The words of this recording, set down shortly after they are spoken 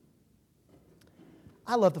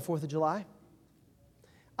I love the 4th of July.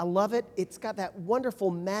 I love it. It's got that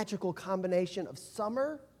wonderful, magical combination of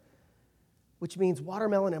summer, which means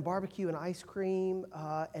watermelon and barbecue and ice cream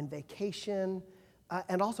and vacation,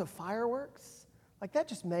 and also fireworks. Like, that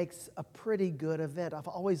just makes a pretty good event. I've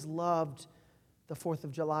always loved the 4th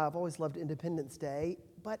of July. I've always loved Independence Day.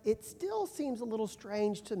 But it still seems a little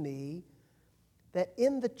strange to me that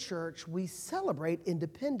in the church we celebrate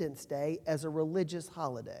Independence Day as a religious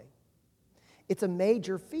holiday. It's a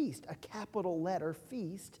major feast, a capital letter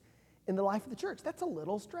feast in the life of the church. That's a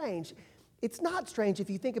little strange. It's not strange if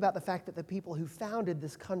you think about the fact that the people who founded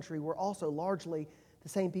this country were also largely the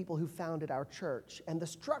same people who founded our church. And the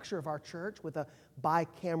structure of our church with a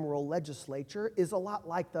bicameral legislature is a lot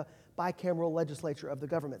like the bicameral legislature of the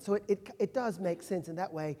government. So it does make sense in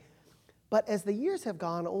that way. But as the years have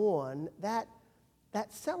gone on, that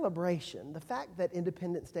celebration, the fact that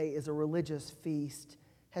Independence Day is a religious feast,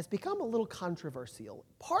 has become a little controversial.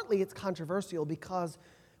 Partly it's controversial because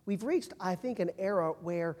we've reached, I think, an era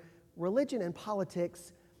where religion and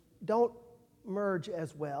politics don't merge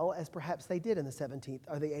as well as perhaps they did in the 17th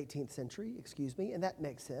or the 18th century, and that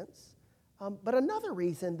makes sense. But another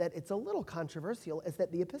reason that it's a little controversial is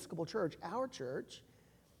that the Episcopal Church, our church,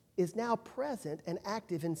 is now present and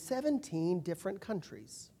active in 17 different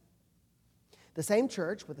countries. The same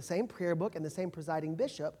church with the same prayer book and the same presiding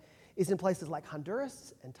bishop is in places like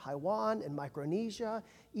Honduras and Taiwan and Micronesia,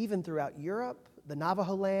 even throughout Europe, the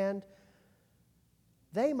Navajo land.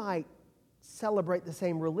 They might celebrate the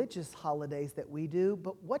same religious holidays that we do,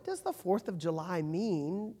 but what does the 4th of July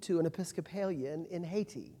mean to an Episcopalian in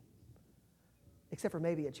Haiti? Except for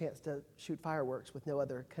maybe a chance to shoot fireworks with no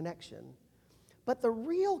other connection. But the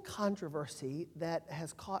real controversy that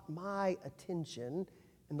has caught my attention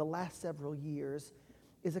in the last several years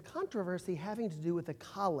is a controversy having to do with the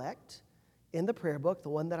collect in the prayer book, the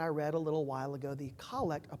one that I read a little while ago, the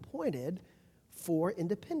collect appointed for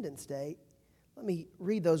Independence Day. Let me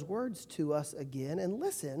read those words to us again and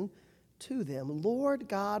listen to them. Lord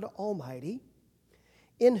God Almighty,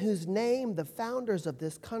 in whose name the founders of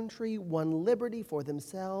this country won liberty for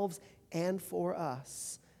themselves and for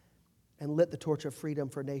us, and lit the torch of freedom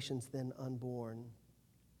for nations then unborn.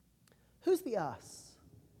 Who's the us?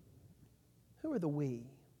 Who are the we?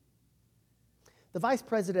 The vice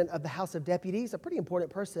president of the House of Deputies, a pretty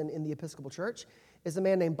important person in the Episcopal Church, is a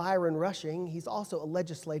man named Byron Rushing. He's also a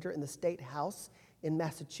legislator in the State House in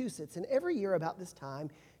Massachusetts. And every year about this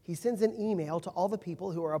time, he sends an email to all the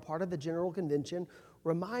people who are a part of the General Convention,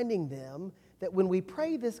 reminding them that when we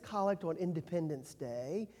pray this collect on Independence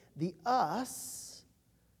Day, the us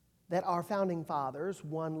that our founding fathers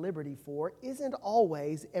won liberty for isn't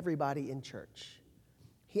always everybody in church.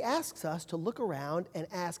 He asks us to look around and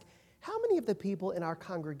ask, how many of the people in our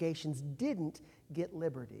congregations didn't get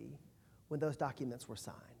liberty when those documents were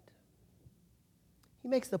signed? He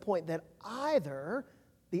makes the point that either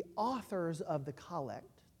the authors of the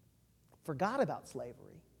collect forgot about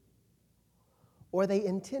slavery, or they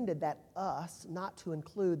intended that us not to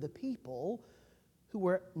include the people who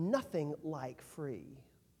were nothing like free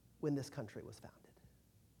when this country was founded.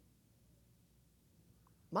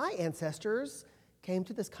 My ancestors came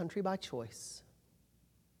to this country by choice.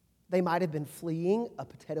 They might have been fleeing a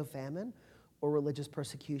potato famine or religious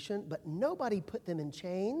persecution, but nobody put them in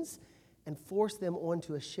chains and forced them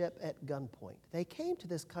onto a ship at gunpoint. They came to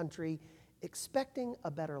this country expecting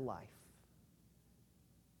a better life.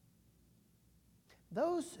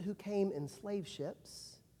 Those who came in slave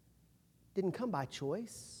ships didn't come by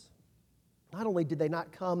choice. Not only did they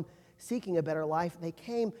not come seeking a better life, they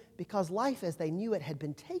came because life as they knew it had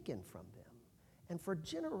been taken from them. And for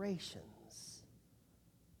generations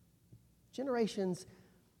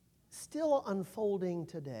still unfolding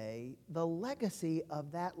today, the legacy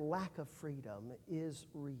of that lack of freedom is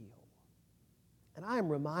real. And I am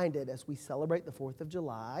reminded as we celebrate the 4th of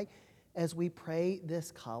July, as we pray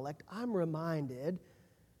this collect, I'm reminded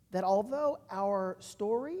that although our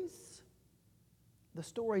stories, the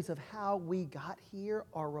stories of how we got here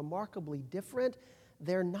are remarkably different,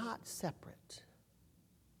 they're not separate.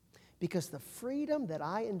 Because the freedom that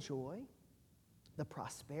I enjoy, the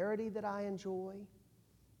prosperity that I enjoy,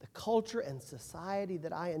 the culture and society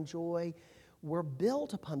that I enjoy were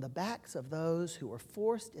built upon the backs of those who were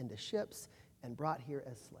forced into ships and brought here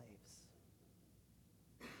as slaves.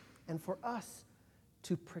 And for us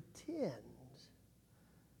to pretend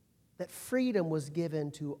that freedom was given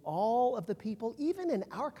to all of the people, even in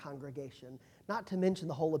our congregation, not to mention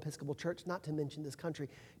the whole Episcopal Church, not to mention this country,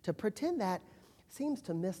 to pretend that seems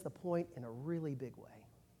to miss the point in a really big way.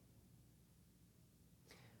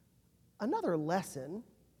 Another lesson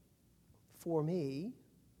for me,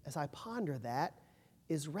 as I ponder that,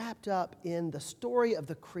 is wrapped up in the story of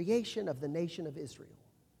the creation of the nation of Israel.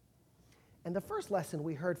 And the first lesson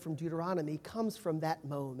we heard from Deuteronomy comes from that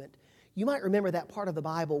moment. You might remember that part of the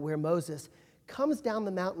Bible where Moses comes down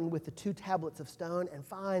the mountain with the 2 tablets of stone and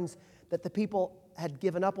finds that the people had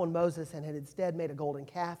given up on Moses and had instead made a golden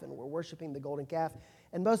calf and were worshiping the golden calf.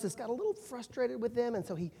 And Moses got a little frustrated with them, and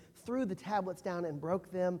so he threw the tablets down and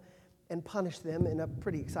broke them and punished them in a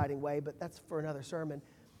pretty exciting way, but that's for another sermon.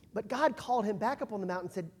 But God called him back up on the mountain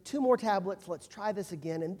and said, 2 more tablets, let's try this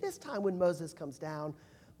again. And this time when Moses comes down,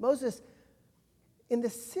 Moses, in the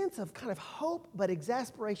sense of kind of hope but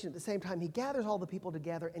exasperation at the same time, he gathers all the people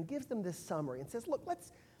together and gives them this summary and says, look,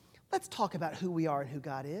 let's talk about who we are and who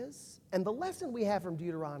God is. And the lesson we have from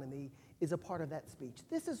Deuteronomy is a part of that speech.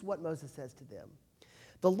 This is what Moses says to them.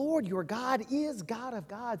 The Lord your God is God of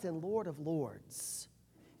gods and Lord of lords.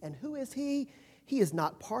 And who is he? He is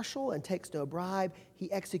not partial and takes no bribe.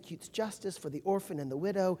 He executes justice for the orphan and the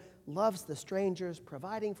widow, loves the strangers,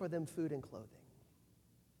 providing for them food and clothing.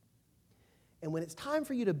 And when it's time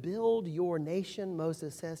for you to build your nation,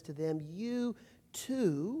 Moses says to them, you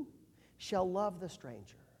too shall love the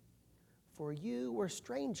stranger, for you were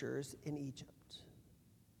strangers in Egypt.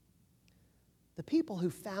 The people who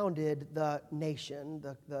founded the nation,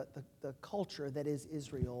 the culture that is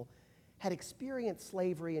Israel, had experienced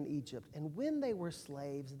slavery in Egypt. And when they were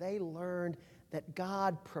slaves, they learned that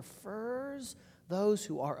God prefers those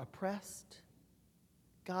who are oppressed.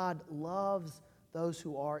 God loves those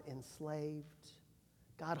who are enslaved.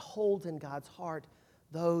 God holds in God's heart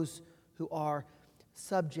those who are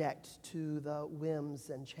subject to the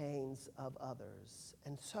whims and chains of others.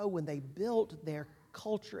 And so when they built their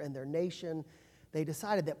culture and their nation, they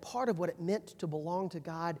decided that part of what it meant to belong to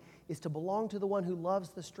God is to belong to the one who loves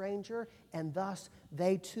the stranger, and thus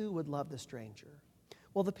they too would love the stranger.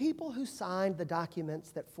 Well, the people who signed the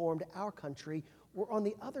documents that formed our country were on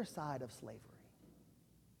the other side of slavery.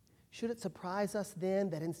 Should it surprise us then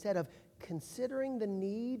that instead of considering the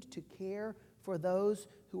need to care for those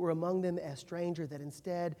who were among them as strangers, that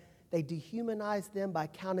instead they dehumanized them by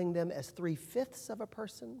counting them as 3/5 of a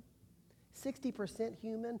person? 60%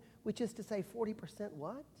 human, which is to say 40%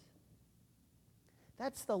 what?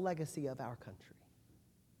 That's the legacy of our country.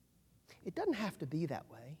 It doesn't have to be that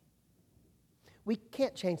way. We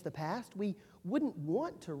can't change the past. We wouldn't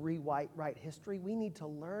want to rewrite history. We need to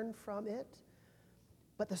learn from it.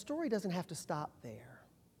 But the story doesn't have to stop there.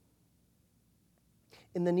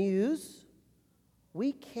 In the news,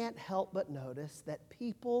 we can't help but notice that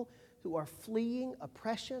people who are fleeing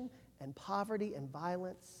oppression and poverty and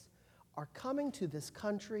violence are coming to this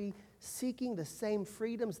country seeking the same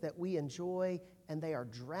freedoms that we enjoy, and they are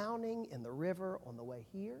drowning in the river on the way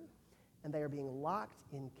here, and they are being locked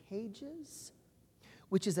in cages,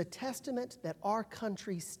 which is a testament that our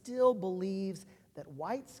country still believes that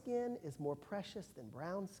white skin is more precious than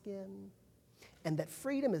brown skin, and that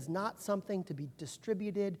freedom is not something to be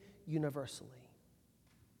distributed universally.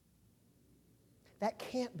 That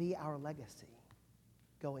can't be our legacy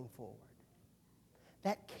going forward.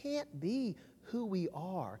 That can't be who we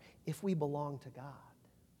are if we belong to God.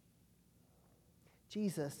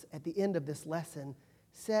 Jesus, at the end of this lesson,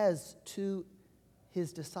 says to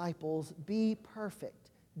his disciples, be perfect,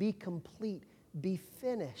 be complete, be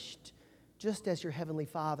finished, just as your heavenly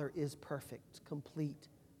Father is perfect, complete,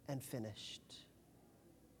 and finished.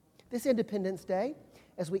 This Independence Day,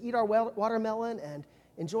 as we eat our watermelon and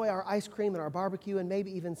enjoy our ice cream and our barbecue and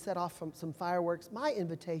maybe even set off some fireworks, my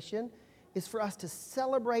invitation is for us to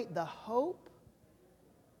celebrate the hope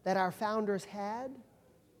that our founders had,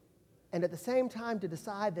 and at the same time to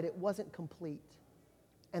decide that it wasn't complete,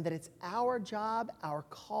 and that it's our job, our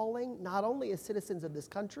calling, not only as citizens of this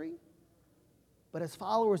country, but as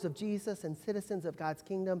followers of Jesus and citizens of God's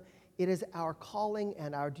kingdom, it is our calling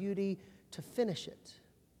and our duty to finish it,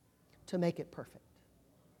 to make it perfect.